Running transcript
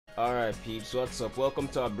Alright peeps, what's up? Welcome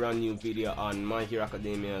to a brand new video on My Hero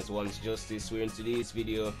Academia's Once Justice, where in today's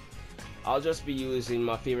video I'll just be using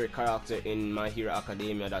my favorite character in My Hero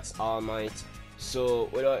Academia, that's All Might. So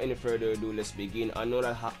without any further ado, let's begin. I know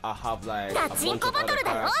that I have like a bunch of other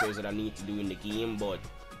characters that I need to do in the game, but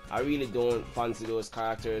I really don't fancy those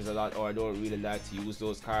characters a lot, or I don't really like to use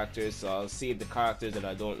those characters, so I'll save the characters that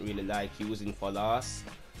I don't really like using for last,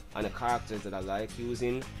 and the characters that I like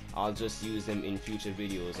using, I'll just use them in future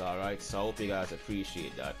videos. Alright, so I hope you guys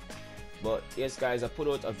appreciate that. But yes guys, I put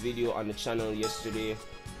out a video on the channel yesterday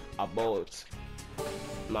about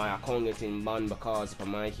my account getting banned because of a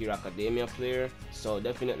My Hero Academia player, so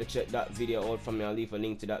definitely check that video out for me. I'll leave a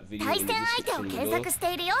link to that video in the description below,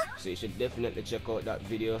 so you should definitely check out that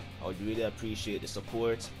video. I would really appreciate the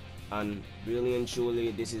support, and really and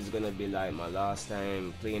truly this is gonna be like my last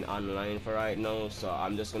time playing online for right now, so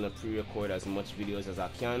I'm just gonna pre-record as much videos as I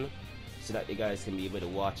can so that you guys can be able to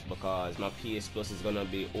watch, because my PS Plus is gonna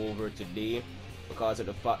be over today because of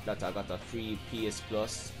the fact that I got a free PS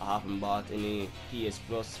Plus. I haven't bought any PS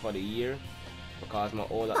Plus for the year because my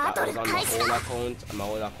old, that was on my old account, and my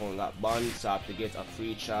old account got banned, so I have to get a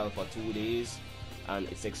free trial for 2 days, and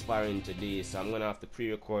it's expiring today, so I'm gonna have to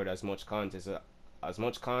pre-record as much content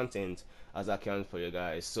as I can for you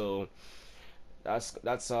guys. So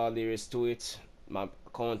that's all there is to it. My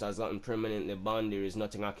account has gotten permanently banned. There is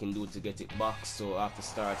nothing I can do to get it back, so I have to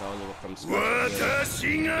start all over from scratch again.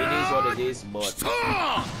 It is what it is, but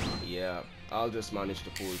yeah, I'll just manage to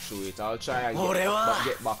pull through it. I'll try and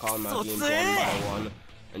get back on my games one by one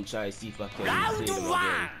and try to see if I can play them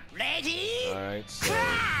again. Alright, so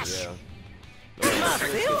yeah.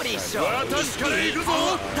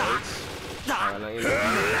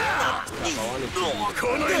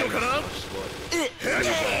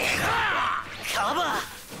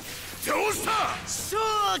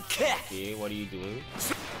 Okay, what are you doing?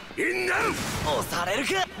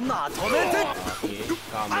 Okay,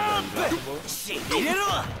 calm and unblockable.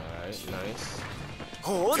 Alright, nice.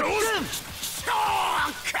 Oh,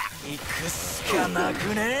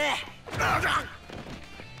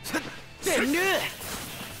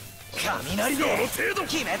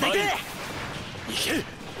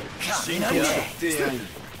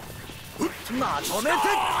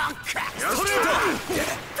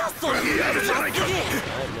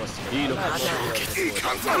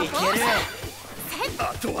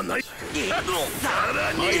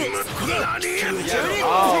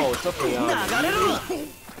 it's okay.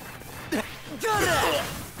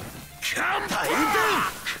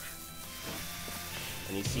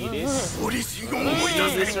 And you see this?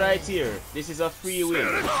 This right here. This is a free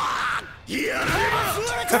win.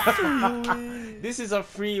 This is a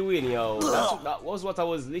free win, yo. That was what I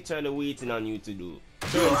was literally waiting on you to do.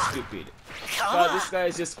 Turn stupid. But this guy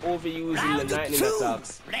is just overusing the lightning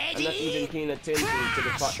attacks and not even paying attention to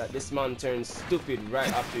the fact that this man turns stupid right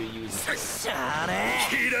after he uses it.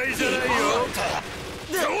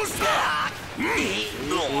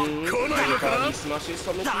 These smashes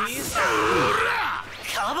from the trees.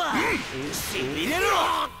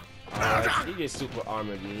 Alright, he just super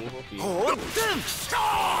armored move, okay. Alright,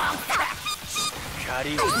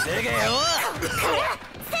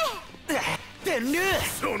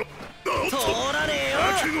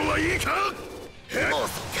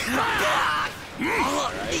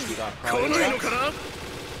 you got power attacks.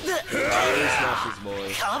 Smashes,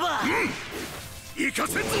 boy.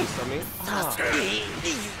 Something?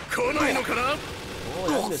 Oh,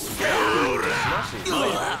 that missed smashes.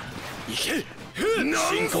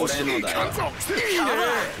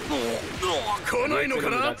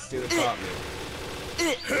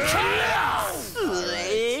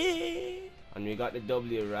 And we got the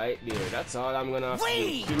W right there. That's all I'm gonna have to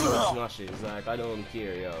do. 2 more smashes. Like, I don't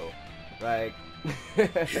care, yo. Like,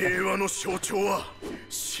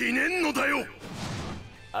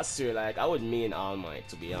 I swear, like, I would main All Might,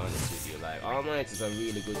 to be honest with you. Like, All Might is a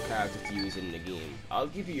really good character to use in the game. I'll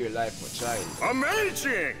give you your life for trying.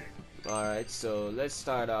 Amazing! Alright, so let's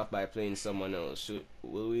start off by playing someone else,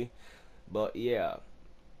 will we? But yeah,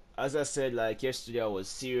 as I said, like yesterday, I was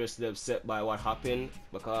seriously upset by what happened,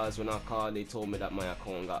 because when I called, they told me that my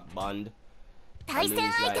account got banned. And there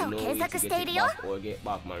is like no way to get it back or get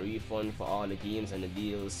back my refund for all the games and the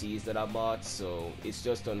DLCs that I bought. So it's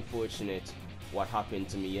just unfortunate what happened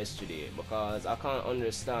to me yesterday, because I can't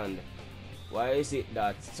understand why is it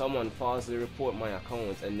that someone falsely report my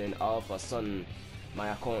account and then all of a sudden my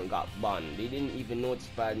account got banned. They didn't even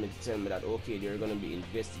notify me to tell me that okay, they're gonna be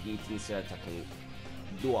investigating so that I can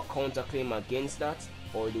do a counterclaim against that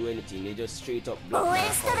or do anything. They just straight up block my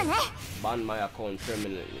account, ban my account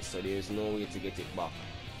permanently, so there's no way to get it back.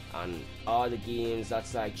 and all the games,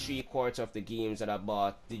 that's like 3/4 of the games that I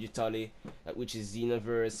bought digitally, which is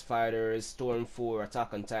Xenoverse, Fighters, Storm 4,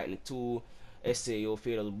 Attack on Titan 2, SAO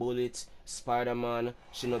Fatal Bullet, Spider-Man,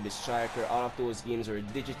 Shinobi Striker. All of those games were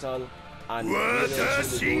digital, and really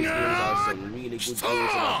those games are some really good games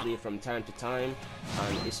that I play from time to time,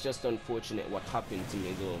 and it's just unfortunate what happened to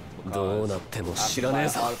me though, because I buy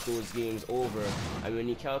all of those games over, and when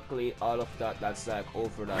you calculate all of that, that's like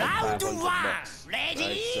over like $500, right?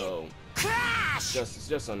 So it's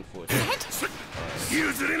just unfortunate.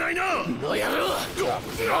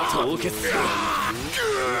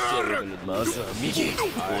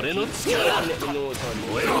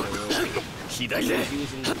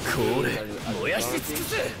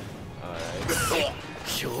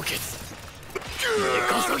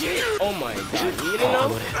 Oh my god, really now?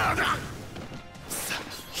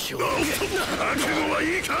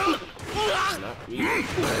 Not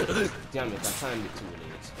really. Damn it, I timed it too late.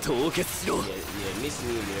 Yeah, miss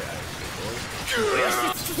me there actually,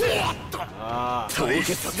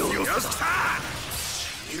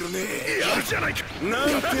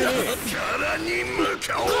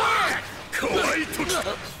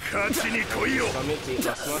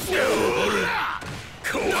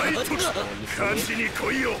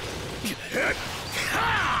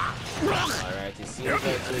 Alright, it seems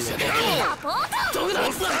like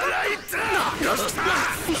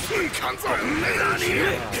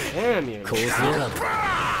damn you.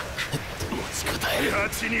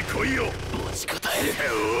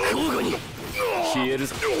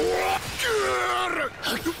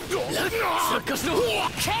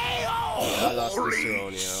 I lost this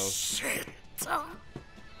round, yo.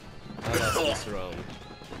 I lost this round.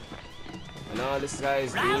 And all this guy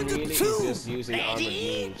is doing really is just using armored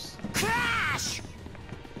games. Crash!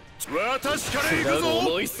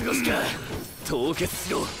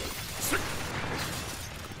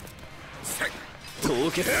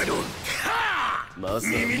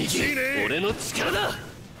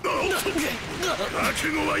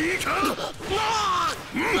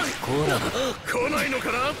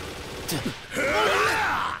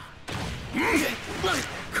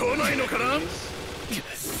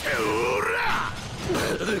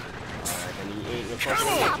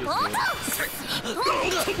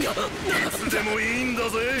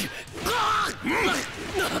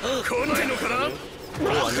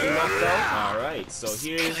 Alright, so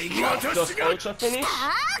here's just ultra finish.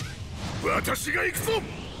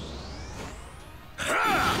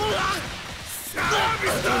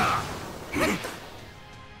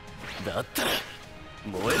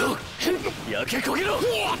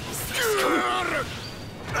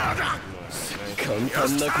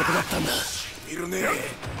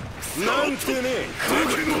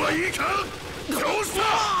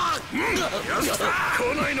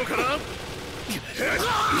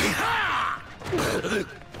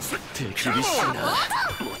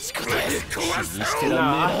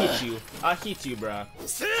 Nah, I hit you, bruh.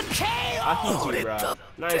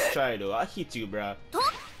 Nice try though, I hit you, bruh.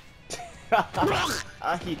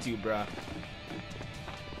 I hit you, bruh.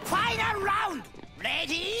 Final round!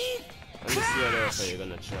 Ready? Let me see what else you're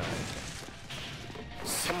gonna try.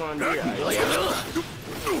 Come on, here,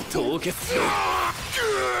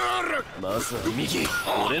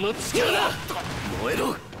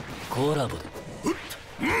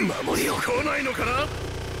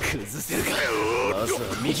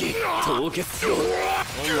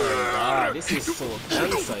 God, this is so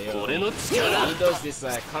cancer, yo. He does this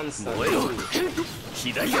like constantly too.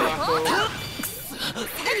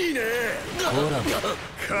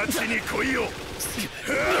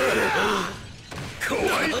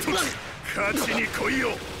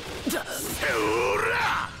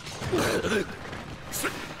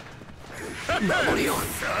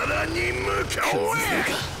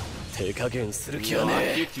 I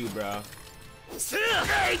hit you, bro.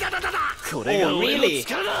 Oh, really?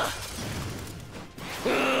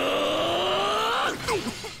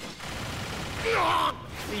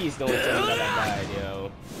 Please don't tell me that I died,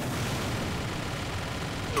 yo.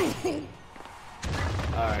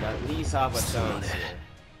 Alright, at least have a chance here.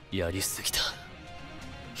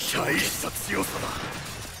 Alright,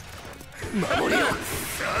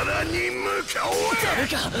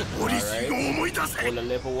 hold a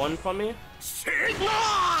level 1 for me.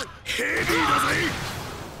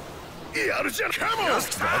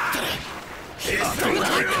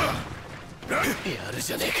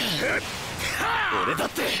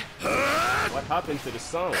 What happened to the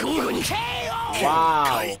song?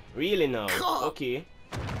 Wow, really now? Okay.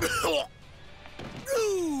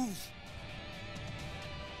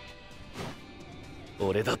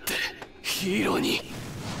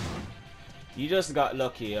 You just got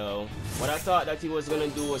lucky, yo. What I thought that he was gonna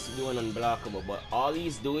do was do an unblockable, but all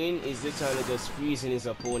he's doing is literally just freezing his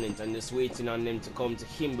opponent and just waiting on them to come to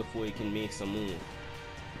him before he can make some move.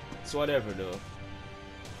 It's whatever though.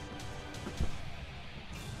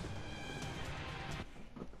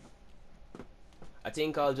 I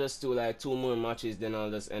think I'll just do like 2 more matches, then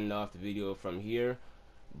I'll just end off the video from here.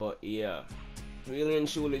 But yeah, really and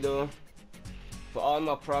truly though, for all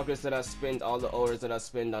my progress that I spent, all the hours that I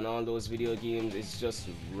spent on all those video games, it's just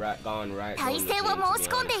gone right down the drain, to be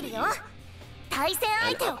honest with you. And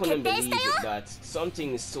I couldn't believe it that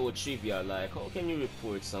something is so trivial, like how can you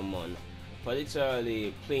report someone for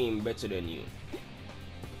literally playing better than you?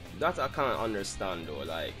 That I can't understand though.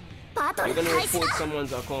 Like, you're gonna report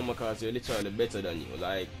someone's account because they're literally better than you.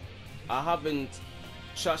 Like, I haven't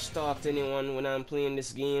trash talked anyone when I'm playing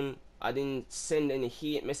this game. I didn't send any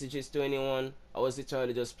hate messages to anyone. I was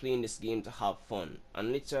literally just playing this game to have fun.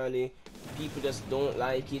 And literally, people just don't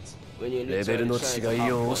like it when you literally try to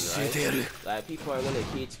have fun, right? Like, people are gonna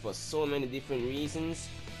hate for so many different reasons,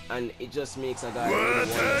 and it just makes a guy really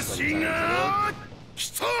wonder sometimes, you know?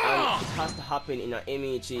 And it has to happen in an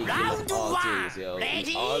MHA game of all things, yo.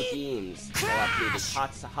 In all games that I played, it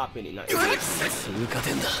has to happen in an MHA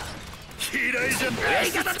game.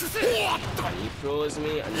 And he throws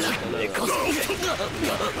me and he's gonna run.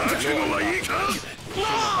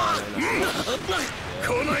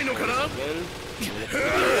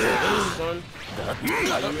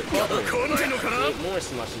 More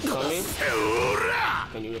smashes coming.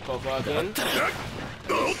 Can you recover again?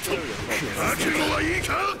 He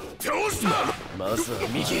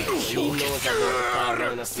knows about the power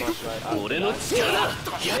minus smash right after that.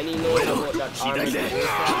 And he knows about that armor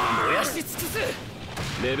booster.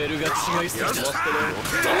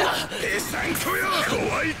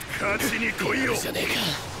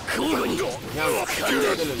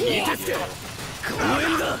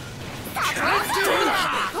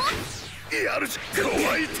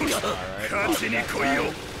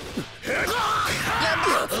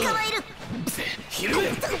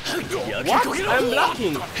 What? I'm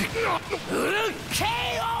blocking.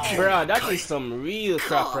 Bruh, that is some real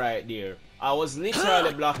crap right there. I was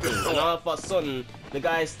literally blocking, and all of a sudden, the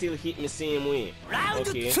guy still hit me same way.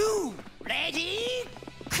 Okay. Ready?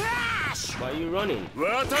 Crash! Why are you running?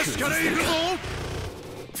 Broke his guard.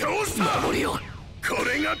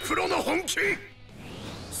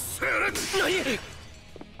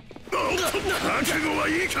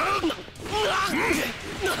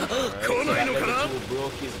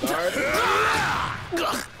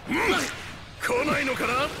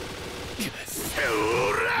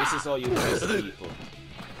 This is how you test people.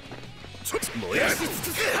 This is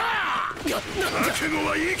how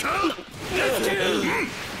you test.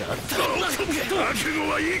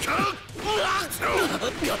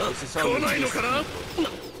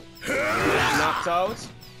 Knocked out.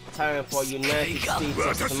 Time for United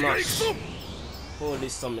States of Smash. Holy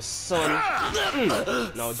summer sun.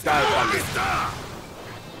 Now dive on it.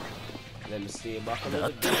 Let me stay back a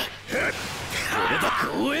little bit. Nice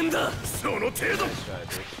try,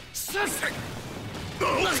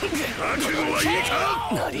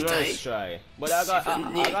 bitch. Nice try. But I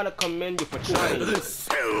gotta commend you for trying. I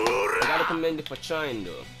gotta commend you for trying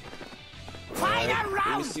though. Alright,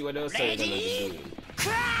 let me see what else I'm gonna be doing.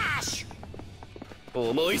 Crash!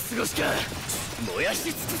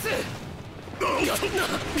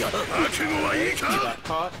 That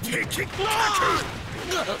caught.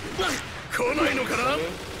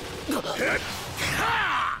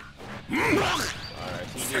 Alright,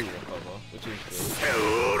 he didn't recover, which is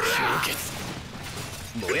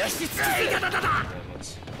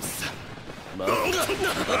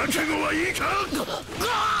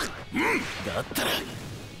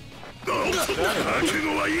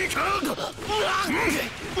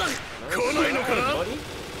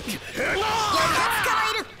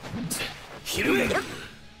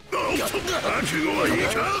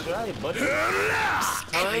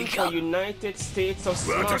Time for United States of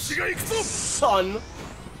Smash, son.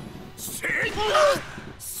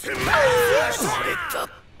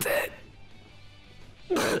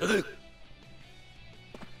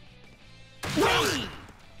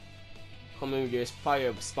 Come in with your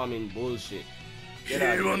fire spamming bullshit. Get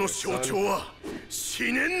out of here, son.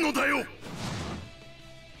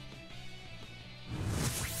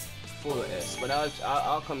 Full S, but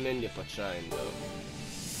I'll commend you for trying though.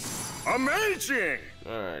 Amazing!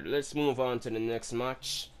 Alright, let's move on to the next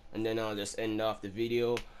match, and then I'll just end off the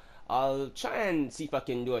video. I'll try and see if I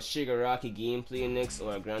can do a Shigaraki gameplay next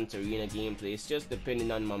or a Gran Torino gameplay. It's just depending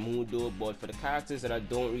on my mood though, but for the characters that I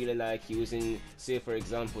don't really like using, say for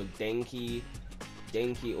example Denki,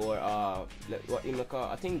 Denki or what you call,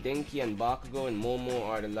 I think Denki and Bakugo and Momo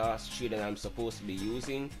are the last 3 that I'm supposed to be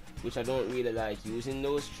using, which I don't really like using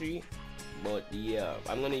those 3. But yeah,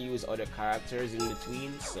 I'm gonna use other characters in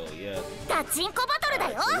between, so yeah. Alright, so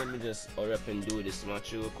let me just hurry up and do this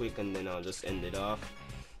match real quick and then I'll just end it off,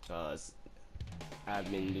 because I've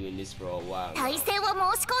been doing this for a while now.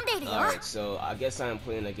 Alright, so I guess I'm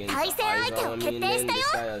playing against Aizawa Minden.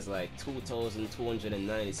 This guy has like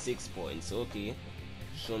 2,296 points. Okay,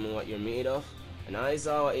 show me what you're made of. And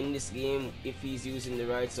Aizawa in this game, if he's using the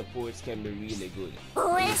right supports, can be really good.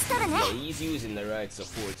 Yeah, he's using the right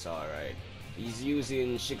supports, alright. He's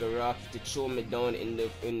using Shigaraki to throw me down in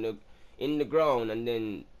the ground, and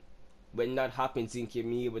then when that happens, he can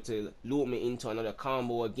be able to loop me into another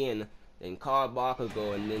combo again, then call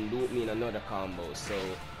Bakugo and then loop me in another combo. So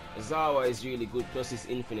Aizawa is really good, plus his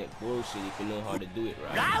infinite bullshit if you know how to do it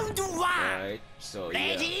right. Round 1. Right, so yeah.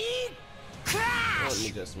 Ready? Crash! Let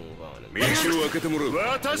me just move on. And as the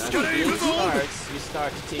game starts, you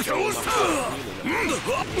start to take away my feeling.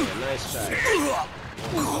 Yeah, nice try.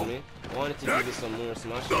 I wanted to give you some more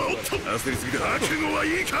smashes, but hold this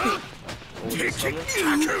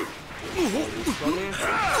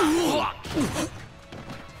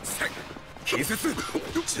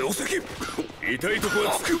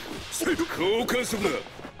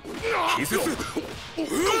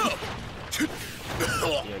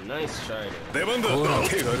yeah, nice try there.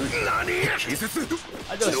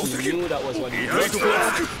 I just knew that was what he was doing.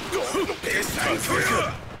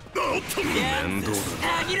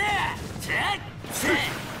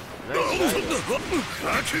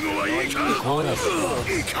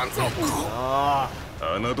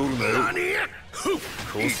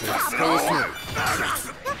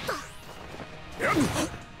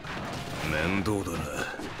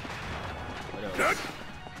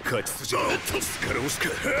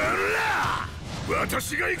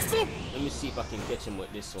 Let me see if I can catch him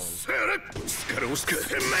with this one.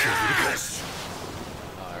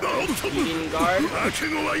 Alright, speeding guard. That's the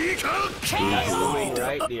move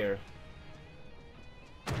right there.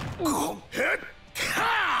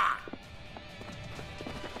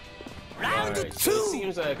 Alright, so it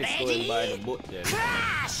seems like it's going by the book then.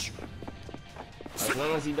 As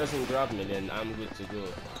long as he doesn't grab me, then I'm good to go.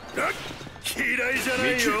 Alright,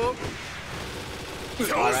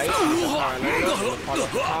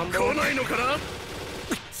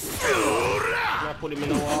 I put him in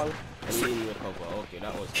the wall and he didn't recover. Okay,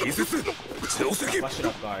 that was good. Flash it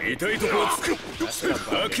up guard. Flash it up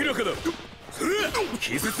guard.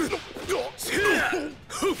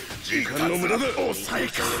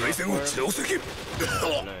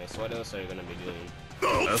 Nice, what else are you gonna be doing?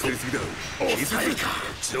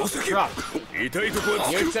 Crap. You're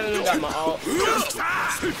telling me that my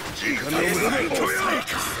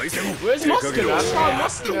where's Muscular? I saw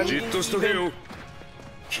Muscular.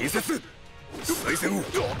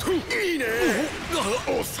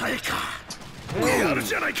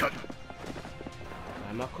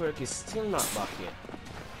 My quirk is still not back yet.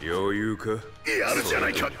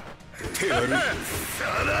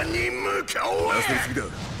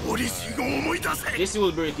 This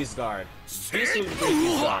will break his guard. This will break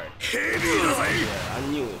his guard. Yeah, I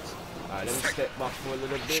knew it. Alright, let me step back for a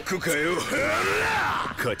little bit.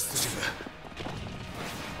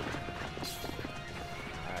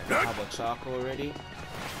 Alright, I have a charcoal already.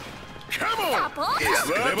 Come on!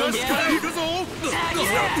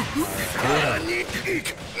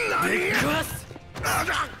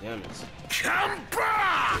 Damn it.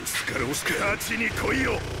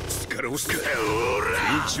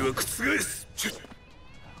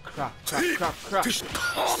 Crap.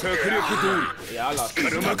 Yeah, I lost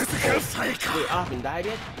this. Wait, Arvin died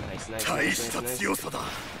yet? Nice.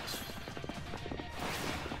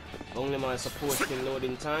 Only my support can load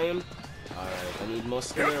in time. Alright, I need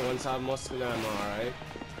Muscular. Once I have Muscular, I'm alright.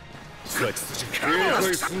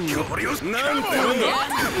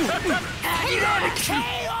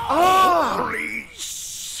 Holy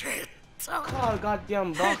shit! Oh,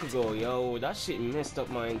 goddamn Bakugo, yo, that shit messed up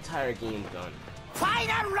my entire game plan.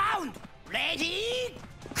 Final round! Ready?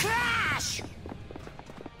 Crash!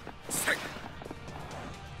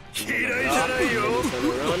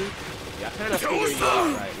 Yeah, I kind of figure you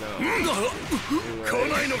out right now.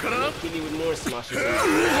 Kill you with more smashes.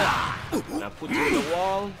 Now put you in the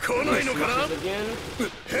wall. More smashes again. Let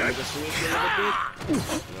me just wait a little bit.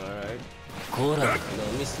 Alright. No,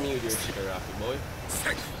 miss me with your Shigaraki, boy.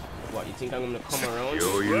 What, you think I'm gonna come around?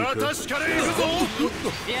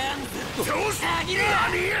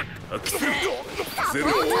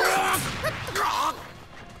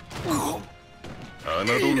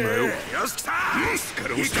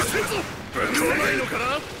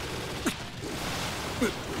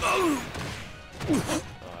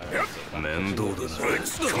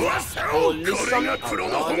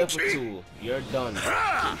 level 2. You're done.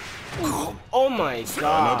 Oh my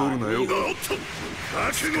god.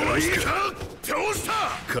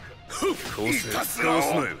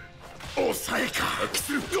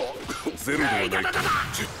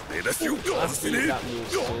 I hate that move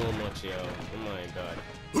so much, yo. Oh my god.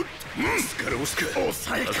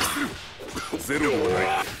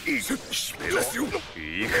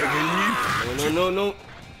 No.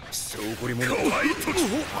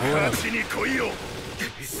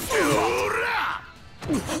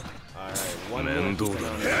 Alright, one more.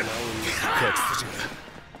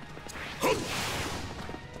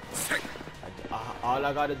 All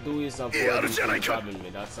I gotta do is avoid him grabbing me.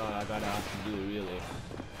 That's all I gotta have to do, really.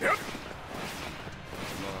 Come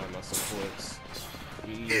on, my supports.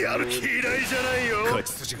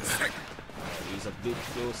 He's a bit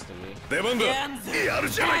close to me.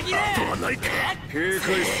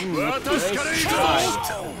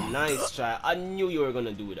 Nice try. I knew you were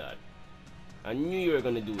gonna do that.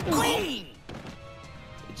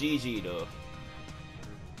 GG though.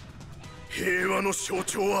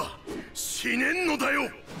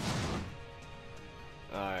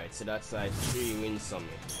 Alright, so that's like 3 wins summit.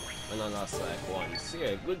 And I lost like 1. So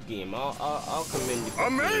yeah, good game. I'll commend you for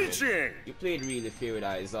amazing! You played really fair with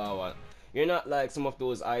Aizawa. You're not like some of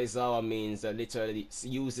those Aizawa mains that literally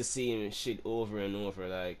use the same shit over and over.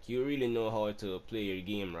 Like, you really know how to play your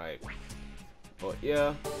game right. But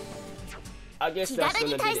yeah, I guess that's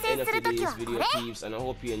gonna be the end of today's video, peeps, and I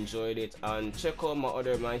hope you enjoyed it. And check out my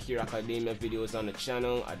other My Hero Academia videos on the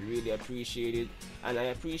channel. I'd really appreciate it, and I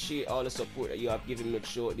appreciate all the support that you have given me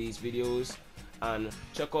throughout these videos. And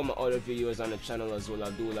check out my other videos on the channel as well. I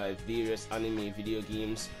do like various anime video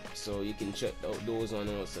games, so you can check out those one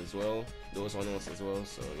else as well.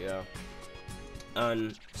 So yeah,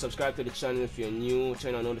 and subscribe to the channel if you're new.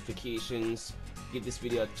 Turn on notifications. Give this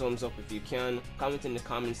video a thumbs up if you can. Comment in the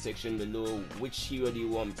comment section below which hero do you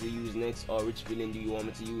want me to use next, or which villain do you want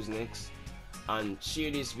me to use next. And share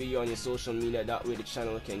this video on your social media, that way the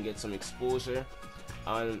channel can get some exposure.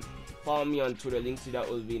 And follow me on Twitter, link to that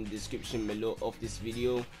will be in the description below of this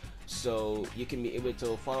video, so you can be able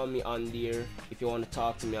to follow me on there if you want to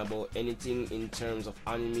talk to me about anything in terms of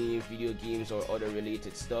anime, video games, or other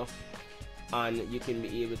related stuff. And you can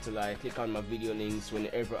be able to like click on my video links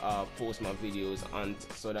whenever I post my videos, and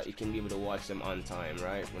so that you can be able to watch them on time,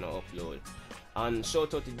 right, when I upload. And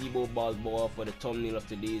shout out to Debo Balboa for the thumbnail of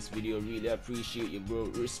today's video. Really appreciate you, bro.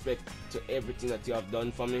 Respect to everything that you have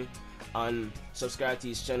done for me. And subscribe to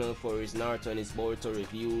his channel for his Naruto and his Boruto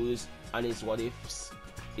reviews, and his what ifs,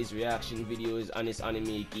 his reaction videos, and his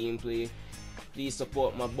anime gameplay. Please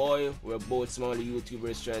support my boy. We're both small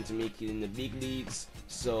YouTubers trying to make it in the big leagues,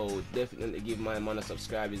 so definitely give my man a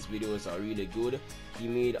subscribe. His videos are really good. He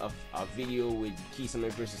made a video with Kisame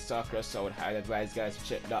vs Sakura, so I would highly advise guys to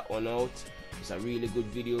check that one out. It's a really good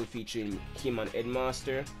video featuring him and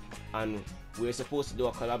Headmaster, and we're supposed to do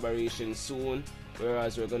a collaboration soon,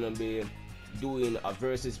 whereas we're gonna be doing a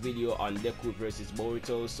versus video on Deku versus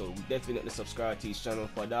Boruto, so definitely subscribe to his channel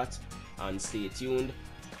for that and stay tuned.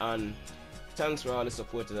 And thanks for all the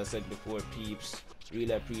support, as I said before, peeps.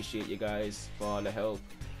 Really appreciate you guys for all the help.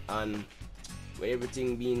 And with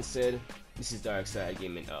everything being said, this is Darkside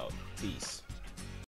Gaming out. Peace.